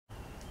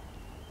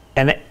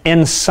And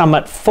in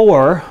Summit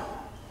 4,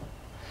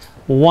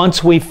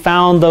 once we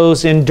found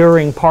those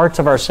enduring parts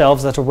of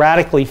ourselves that's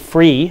radically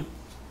free,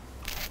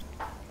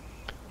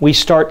 we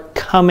start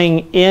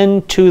coming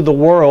into the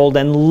world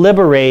and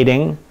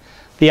liberating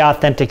the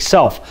authentic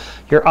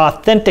self. Your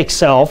authentic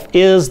self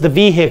is the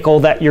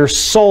vehicle that your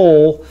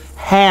soul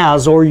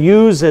has or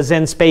uses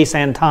in space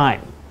and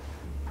time.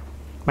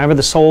 Remember,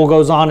 the soul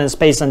goes on in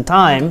space and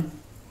time.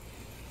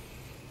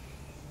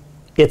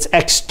 Its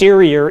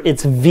exterior,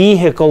 its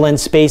vehicle in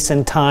space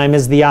and time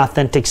is the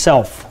authentic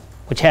self,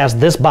 which has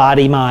this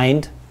body,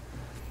 mind,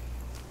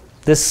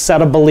 this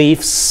set of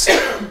beliefs,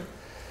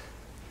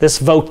 this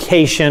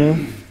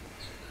vocation,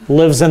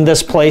 lives in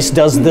this place,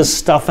 does this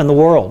stuff in the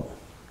world,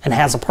 and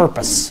has a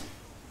purpose.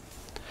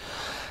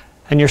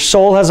 And your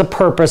soul has a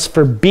purpose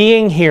for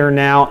being here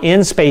now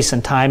in space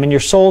and time, and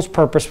your soul's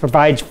purpose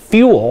provides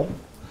fuel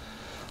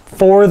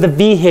for the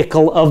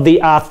vehicle of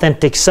the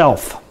authentic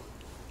self.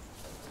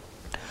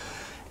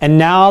 And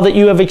now that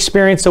you have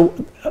experienced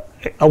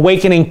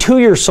awakening to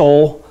your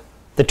soul,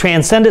 the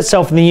transcendent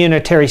self in the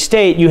unitary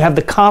state, you have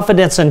the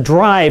confidence and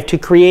drive to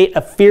create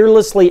a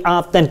fearlessly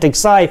authentic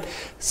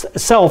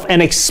self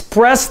and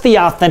express the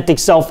authentic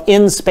self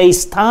in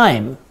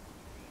space-time.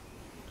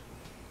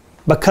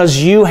 Because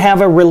you have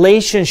a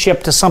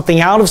relationship to something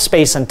out of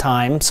space and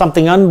time,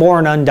 something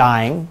unborn,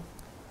 undying,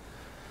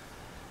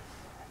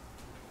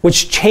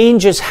 which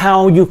changes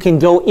how you can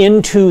go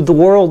into the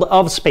world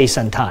of space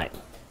and time.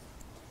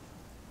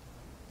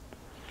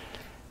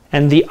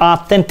 And the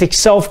authentic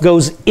self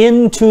goes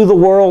into the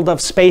world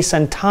of space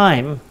and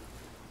time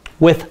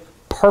with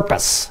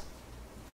purpose.